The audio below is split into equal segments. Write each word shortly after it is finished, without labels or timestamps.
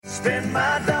spend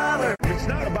my dollar. It's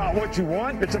not about what you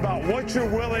want. It's about what you're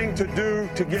willing to do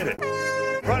to get it.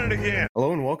 Run it again.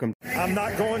 Hello and welcome. I'm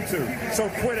not going to, so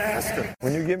quit asking.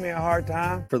 When you give me a hard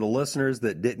time, For the listeners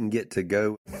that didn't get to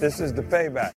go, this is the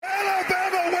payback.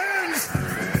 Alabama wins!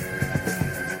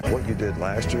 What you did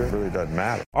last year really doesn't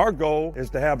matter. Our goal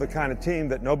is to have the kind of team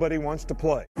that nobody wants to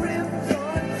play. All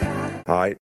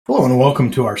right. Hello and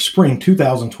welcome to our spring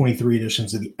 2023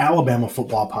 editions of the Alabama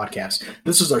Football Podcast.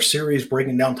 This is our series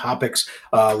breaking down topics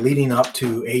leading up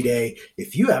to A-Day.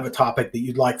 If you have a topic that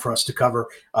you'd like for us to cover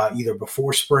either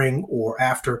before spring or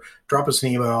after, drop us an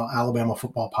email,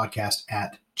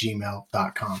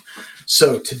 alabamafootballpodcast@gmail.com.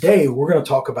 So today we're going to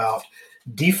talk about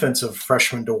defensive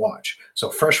freshmen to watch. So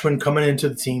freshmen coming into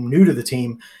the team, new to the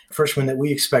team, freshmen that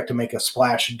we expect to make a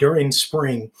splash during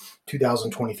spring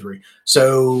 2023.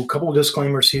 So a couple of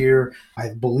disclaimers here. I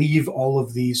believe all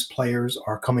of these players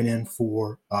are coming in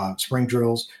for spring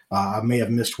drills. I may have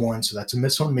missed one, so that's a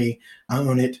miss on me. I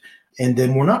own it. And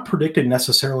then we're not predicting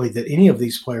necessarily that any of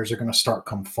these players are going to start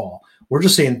come fall. We're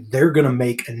just saying they're going to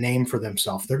make a name for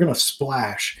themselves. They're going to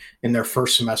splash in their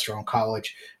first semester on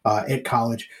college, at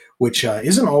college, which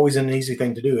isn't always an easy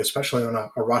thing to do, especially on a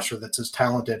roster that's as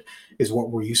talented as what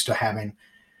we're used to having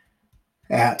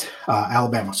at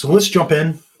Alabama. So let's jump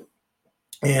in.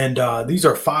 And these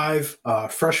are five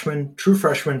freshmen, true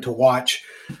freshmen to watch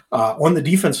on the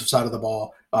defensive side of the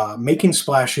ball, making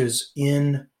splashes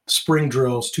in spring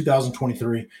drills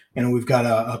 2023. And we've got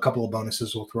a couple of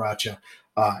bonuses we'll throw at you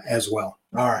as well.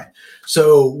 All right.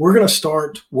 So we're going to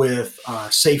start with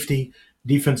safety,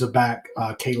 defensive back,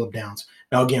 Caleb Downs.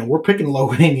 Now, again, we're picking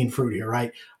low-hanging fruit here,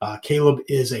 right? Caleb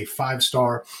is a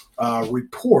five-star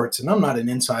reports, and I'm not an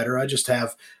insider. I just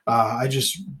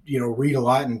read a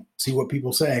lot and see what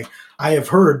people say. I have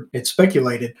heard it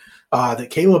speculated that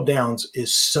Caleb Downs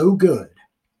is so good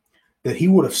that he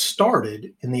would have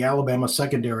started in the Alabama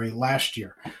secondary last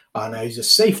year. Now, he's a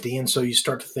safety, and so you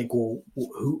start to think, well,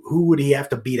 who would he have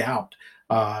to beat out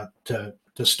to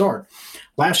start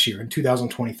last year in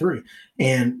 2023?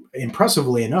 And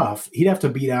impressively enough, he'd have to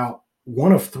beat out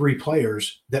one of three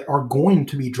players that are going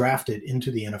to be drafted into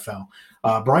the NFL.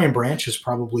 Brian Branch is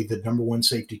probably the number one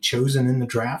safety chosen in the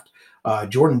draft.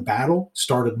 Jordan Battle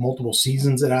started multiple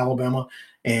seasons at Alabama,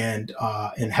 and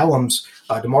Helms,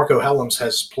 DeMarco Helms,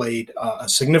 has played a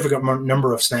significant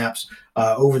number of snaps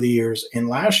over the years. And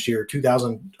last year,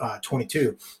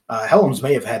 2022, Helms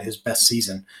may have had his best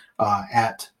season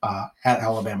at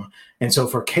Alabama. And so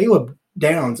for Caleb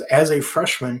Downs as a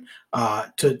freshman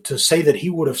to say that he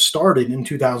would have started in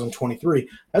 2023,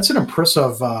 that's an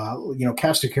impressive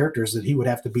cast of characters that he would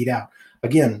have to beat out.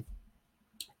 Again,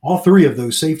 all three of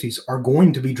those safeties are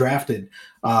going to be drafted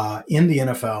in the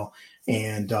NFL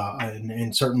and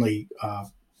certainly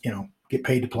get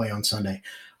paid to play on Sunday.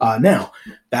 Now,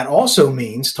 that also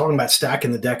means, talking about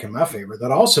stacking the deck in my favor,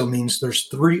 that also means there's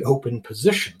three open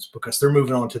positions because they're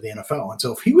moving on to the NFL. And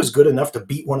so if he was good enough to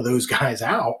beat one of those guys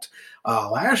out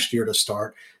last year to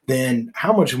start, then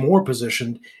how much more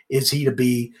positioned is he to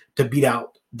beat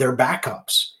out their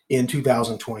backups in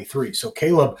 2023? So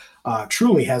Caleb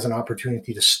truly has an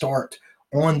opportunity to start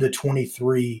on the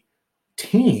 23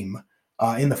 team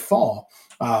in the fall,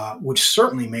 which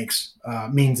certainly means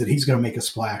that he's going to make a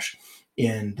splash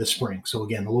in the spring. So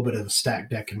again, a little bit of a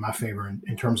stacked deck in my favor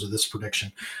in terms of this prediction.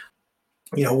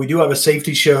 We do have a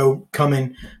safety show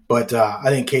coming, but I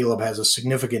think Caleb has a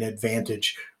significant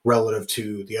advantage relative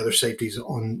to the other safeties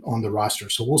on the roster.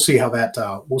 So we'll see how that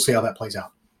plays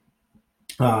out.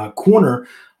 Corner,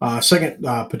 second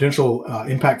potential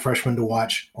impact freshman to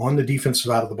watch on the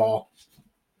defensive side of the ball.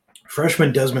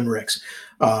 Freshman Desmond Ricks,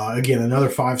 again, another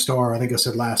five-star. I think I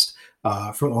said last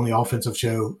on the offensive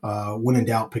show, when in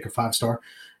doubt, pick a five-star.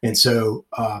 And so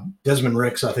Desmond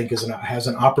Ricks, I think, has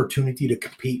an opportunity to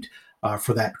compete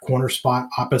for that corner spot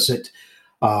opposite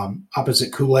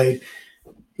Kool-Aid.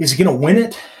 Is he going to win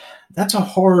it? That's a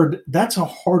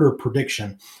harder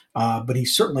prediction, but he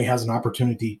certainly has an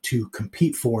opportunity to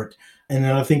compete for it. And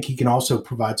then I think he can also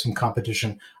provide some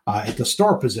competition at the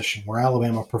star position, where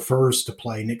Alabama prefers to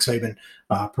play. Nick Saban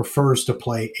prefers to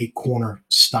play a corner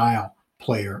style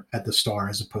player at the star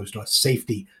as opposed to a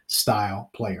safety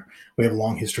style player. We have a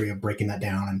long history of breaking that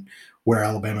down and where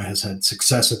Alabama has had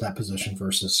success at that position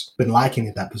versus been lacking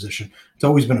at that position. It's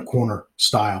always been a corner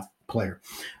style player.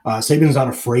 Saban's not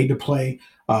afraid to play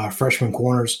freshman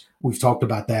corners. We've talked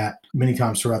about that many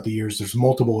times throughout the years. There's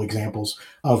multiple examples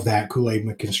of that. Kool-Aid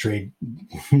McKinstry,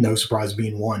 no surprise,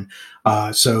 being one.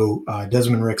 So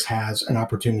Desmond Ricks has an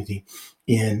opportunity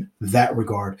in that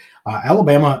regard.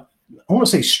 Alabama, I want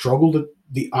to say, struggled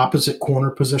the opposite corner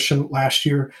position last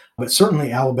year, but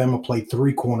certainly Alabama played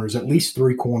three corners, at least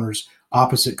three corners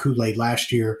opposite Kool-Aid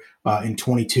last year in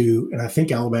 22. And I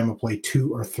think Alabama played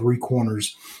two or three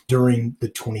corners during the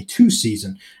 22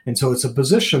 season. And so it's a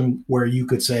position where you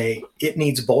could say it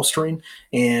needs bolstering.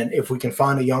 And if we can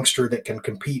find a youngster that can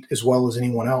compete as well as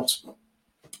anyone else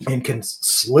and can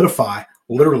solidify,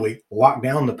 literally lock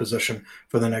down the position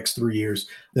for the next 3 years,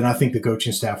 then I think the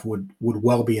coaching staff would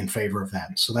well be in favor of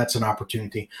that. So that's an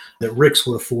opportunity that Ricks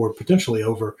would afford potentially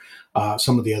over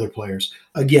some of the other players.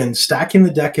 Again, stacking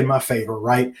the deck in my favor,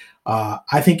 right?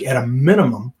 I think at a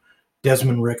minimum,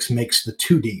 Desmond Ricks makes the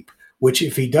two deep, which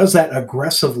if he does that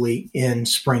aggressively in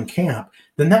spring camp,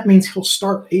 then that means he'll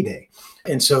start A-Day.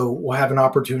 And so we'll have an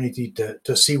opportunity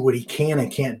to see what he can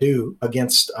and can't do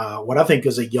against what I think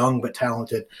is a young but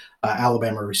talented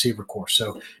Alabama receiver corps.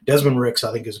 So Desmond Ricks,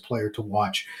 I think, is a player to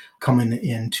watch coming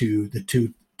into the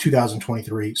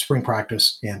 2023 spring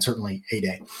practice and certainly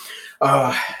A-Day.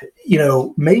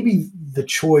 Maybe the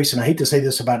choice, and I hate to say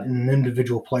this about an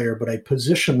individual player, but a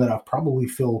position that I probably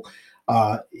feel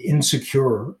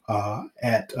insecure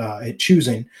at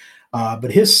choosing,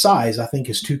 but his size, I think,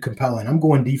 is too compelling. I'm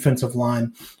going defensive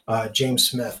line, James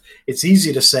Smith. It's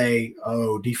easy to say,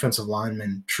 defensive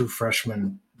linemen, true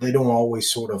freshmen, they don't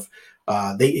always sort of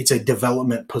it's a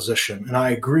development position, and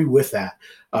I agree with that.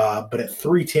 But at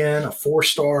 310, a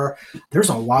 4-star, there's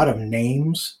a lot of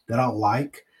names that I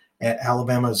like at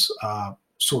Alabama's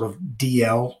sort of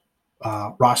DL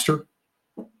roster,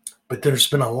 but there's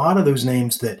been a lot of those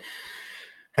names that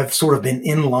have sort of been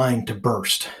in line to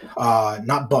burst,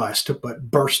 not bust, but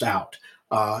burst out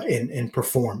and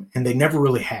perform, and they never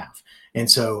really have. And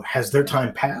so has their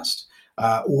time passed,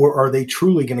 or are they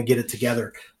truly going to get it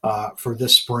together for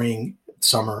this spring,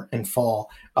 summer, and fall?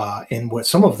 And what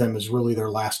some of them is really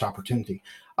their last opportunity.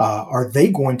 Are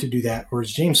they going to do that, or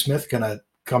is James Smith going to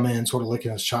come in sort of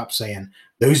licking his chops saying,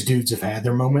 those dudes have had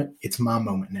their moment, it's my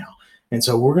moment now? And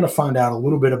so we're going to find out a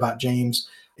little bit about James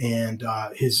and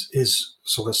his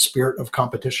sort of spirit of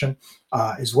competition,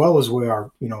 as well as we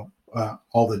are,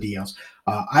 all the DLs.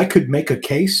 I could make a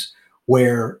case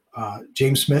where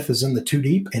James Smith is in the two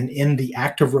deep and in the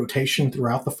active rotation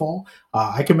throughout the fall.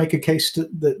 I can make a case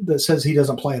that says he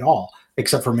doesn't play at all,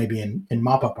 except for maybe in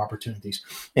mop-up opportunities.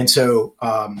 And so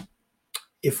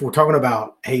if we're talking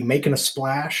about, making a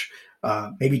splash,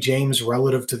 maybe James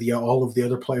relative to all of the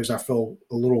other players I feel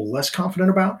a little less confident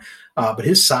about. But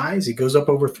his size, he goes up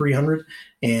over 300.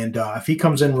 And if he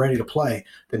comes in ready to play,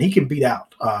 then he can beat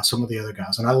out some of the other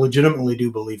guys. And I legitimately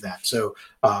do believe that. So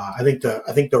I think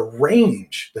the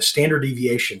range, the standard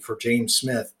deviation for James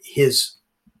Smith, his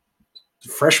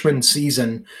freshman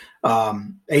season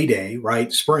A-Day,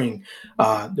 right, spring,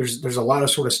 there's a lot of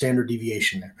sort of standard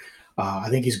deviation there. I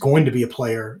think he's going to be a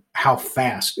player. How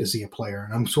fast is he a player?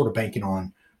 And I'm sort of banking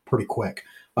on pretty quick.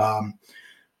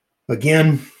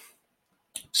 Again,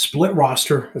 split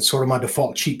roster. That's sort of my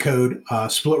default cheat code.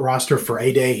 Split roster for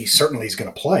A-Day. He certainly is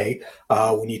going to play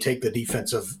when you take the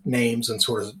defensive names and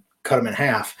sort of cut them in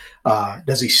half.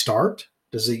 Does he start?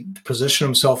 Does he position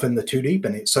himself in the two deep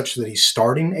and it's such that he's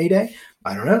starting A-Day?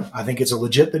 I don't know. I think it's a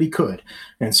legit that he could.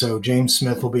 And so James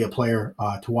Smith will be a player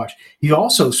to watch. He'd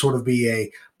also sort of be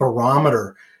a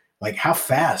barometer, like how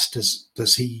fast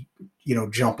does he,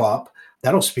 jump up?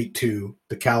 That'll speak to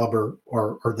the caliber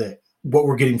or what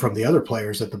we're getting from the other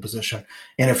players at the position.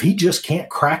 And if he just can't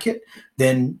crack it,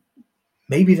 then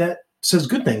maybe that says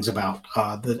good things about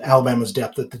the Alabama's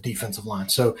depth at the defensive line.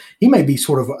 So he may be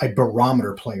sort of a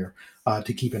barometer player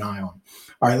to keep an eye on.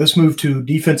 All right, let's move to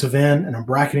defensive end, and I'm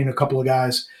bracketing a couple of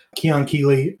guys, Keon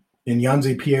Keeley and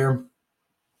Yanzi Pierre.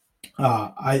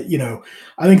 I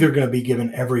think they're going to be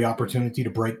given every opportunity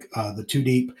to break the two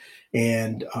deep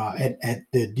and at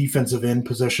the defensive end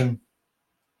position.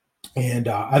 And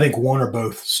I think one or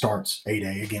both starts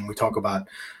A-Day. Again, we talk about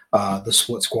the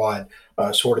split squad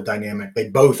sort of dynamic. They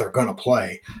both are going to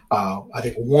play. I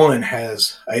think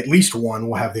at least one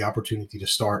will have the opportunity to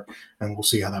start, and we'll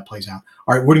see how that plays out.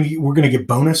 All right, we're going to get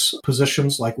bonus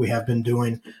positions like we have been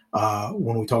doing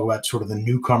when we talk about sort of the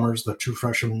newcomers, the true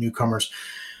freshman newcomers.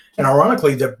 And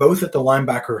ironically, they're both at the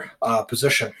linebacker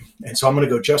position. And so I'm going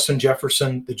to go Justin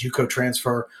Jefferson, the JUCO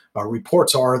transfer.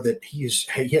 Reports are that he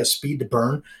has speed to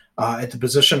burn at the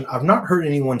position. I've not heard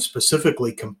anyone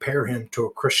specifically compare him to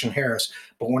a Christian Harris,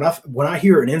 but when I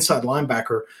hear an inside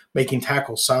linebacker making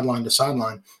tackles sideline to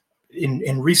sideline,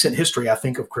 in recent history, I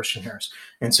think of Christian Harris.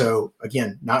 And so,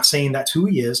 again, not saying that's who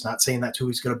he is, not saying that's who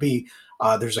he's going to be.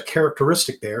 There's a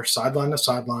characteristic there, sideline to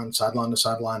sideline, sideline to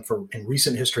sideline. In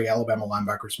recent history, Alabama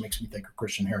linebackers makes me think of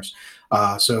Christian Harris.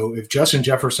 So if Justin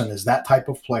Jefferson is that type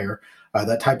of player,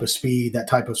 that type of speed, that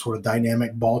type of sort of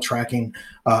dynamic ball tracking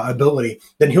ability,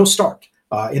 then he'll start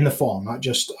in the fall, not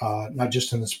just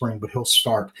in the spring, but he'll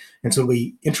start. And so it'll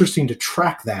be interesting to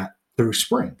track that through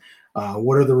spring.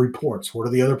 What are the reports? What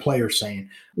are the other players saying?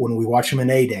 When we watch him in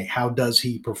A-Day, how does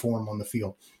he perform on the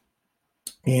field?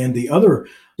 And the other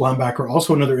linebacker,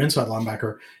 also another inside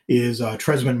linebacker, is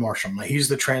Freshmen Marshall. Now, he's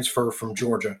the transfer from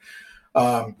Georgia.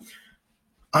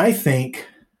 I think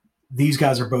these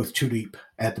guys are both too deep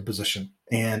at the position.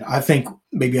 And I think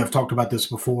maybe I've talked about this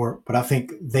before, but I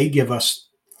think they give us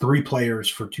 3 players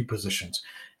for 2 positions.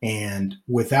 And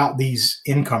without these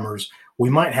incomers, we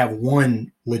might have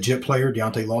one legit player,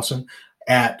 Deontay Lawson,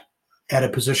 at a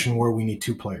position where we need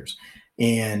 2 players.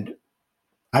 And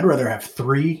I'd rather have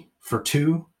 3 for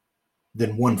 2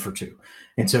 than 1 for 2.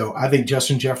 And so I think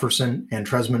Justin Jefferson and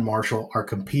Freshmen Marshall are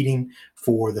competing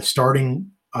for the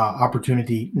starting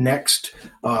opportunity next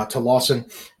to Lawson.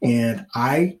 And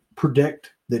I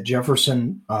predict that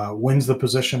Jefferson wins the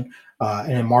position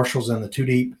and Marshall's in the 2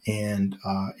 deep and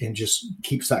just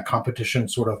keeps that competition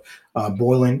sort of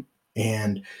boiling.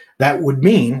 And that would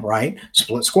mean, right,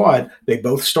 split squad, they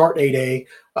both start 8A,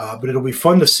 but it'll be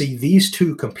fun to see these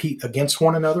 2 compete against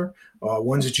one another.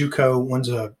 One's a JUCO, one's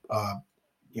a,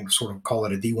 sort of call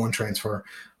it a D1 transfer.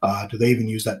 Do they even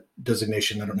use that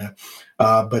designation? I don't know.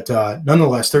 But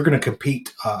nonetheless, they're going to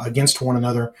compete against one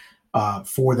another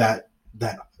for that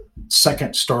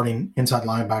second starting inside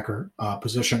linebacker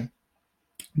position.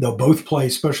 They'll both play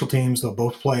special teams. They'll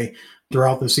both play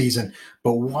throughout the season.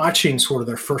 But watching sort of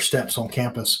their first steps on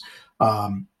campus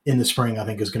in the spring, I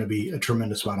think, is going to be a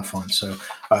tremendous amount of fun. So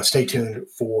stay tuned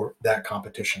for that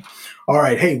competition. All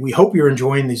right. Hey, we hope you're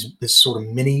enjoying this sort of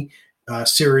mini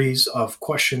series of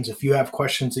questions. If you have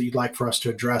questions that you'd like for us to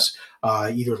address,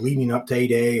 either leading up to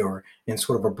A-Day or in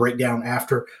sort of a breakdown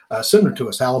after, send them to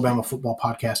us,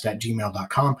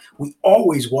 alabamafootballpodcast@gmail.com. We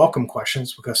always welcome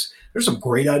questions because there's some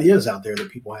great ideas out there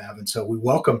that people have. And so we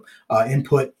welcome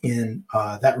input in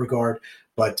that regard.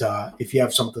 But if you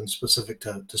have something specific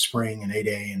to spring and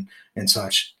A-Day and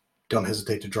such, don't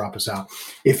hesitate to drop us out.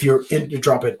 If you're in,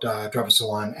 drop us a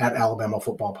line at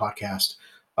alabamafootballpodcast.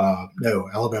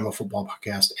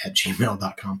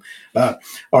 alabamafootballpodcast@gmail.com.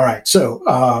 All right.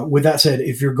 So with that said,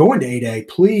 if you're going to A-Day,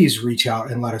 please reach out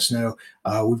and let us know.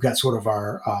 We've got sort of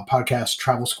our podcast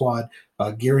travel squad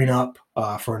gearing up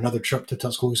for another trip to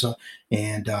Tuscaloosa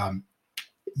and,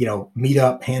 meet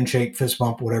up, handshake, fist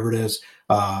bump, whatever it is,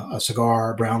 a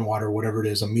cigar, brown water, whatever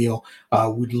it is, a meal.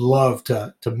 We'd love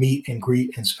to meet and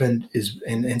greet and spend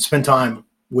time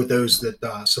with those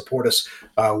that support us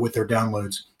with their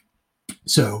downloads.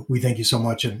 So we thank you so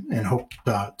much and hope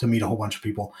to meet a whole bunch of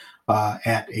people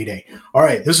at A-Day. All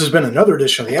right, this has been another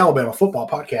edition of the Alabama Football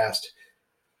Podcast.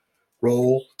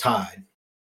 Roll Tide.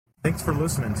 Thanks for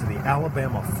listening to the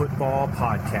Alabama Football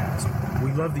Podcast.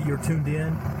 We love that you're tuned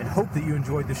in and hope that you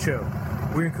enjoyed the show.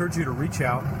 We encourage you to reach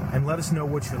out and let us know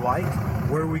what you like,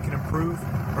 where we can improve,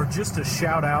 or just to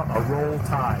shout out a Roll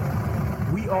Tide.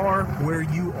 We are where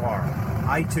you are.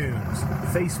 iTunes,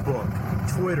 Facebook,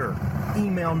 Twitter,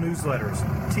 email newsletters,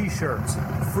 t-shirts,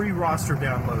 free roster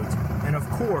downloads, and of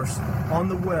course, on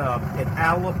the web at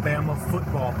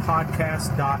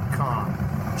alabamafootballpodcast.com.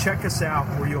 Check us out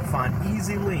where you'll find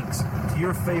easy links to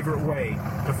your favorite way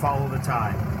to follow the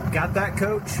Tide. Got that,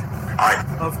 Coach?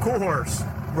 Of course.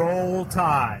 Roll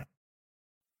Tide.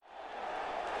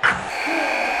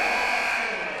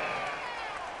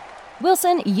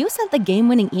 Wilson, you sent the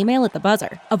game-winning email at the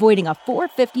buzzer, avoiding a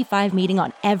 4:55 meeting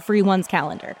on everyone's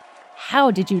calendar.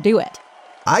 How did you do it?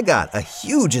 I got a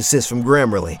huge assist from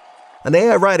Grammarly, an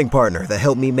AI writing partner that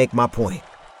helped me make my point.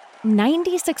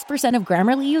 96% of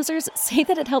Grammarly users say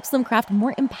that it helps them craft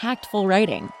more impactful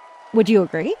writing. Would you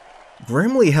agree?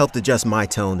 Grammarly helped adjust my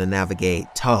tone to navigate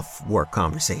tough work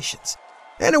conversations.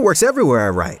 And it works everywhere I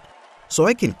write, so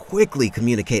I can quickly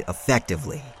communicate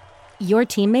effectively. Your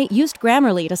teammate used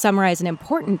Grammarly to summarize an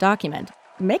important document,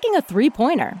 making a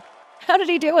 3-pointer. How did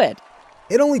he do it?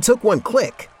 It only took 1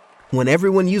 click. When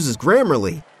everyone uses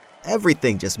Grammarly,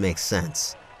 everything just makes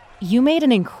sense. You made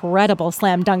an incredible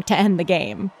slam dunk to end the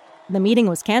game. The meeting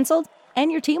was canceled,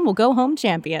 and your team will go home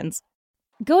champions.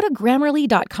 Go to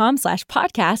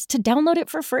Grammarly.com/podcast to download it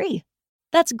for free.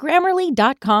 That's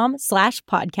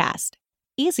Grammarly.com/podcast.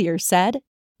 Easier said,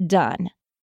 done.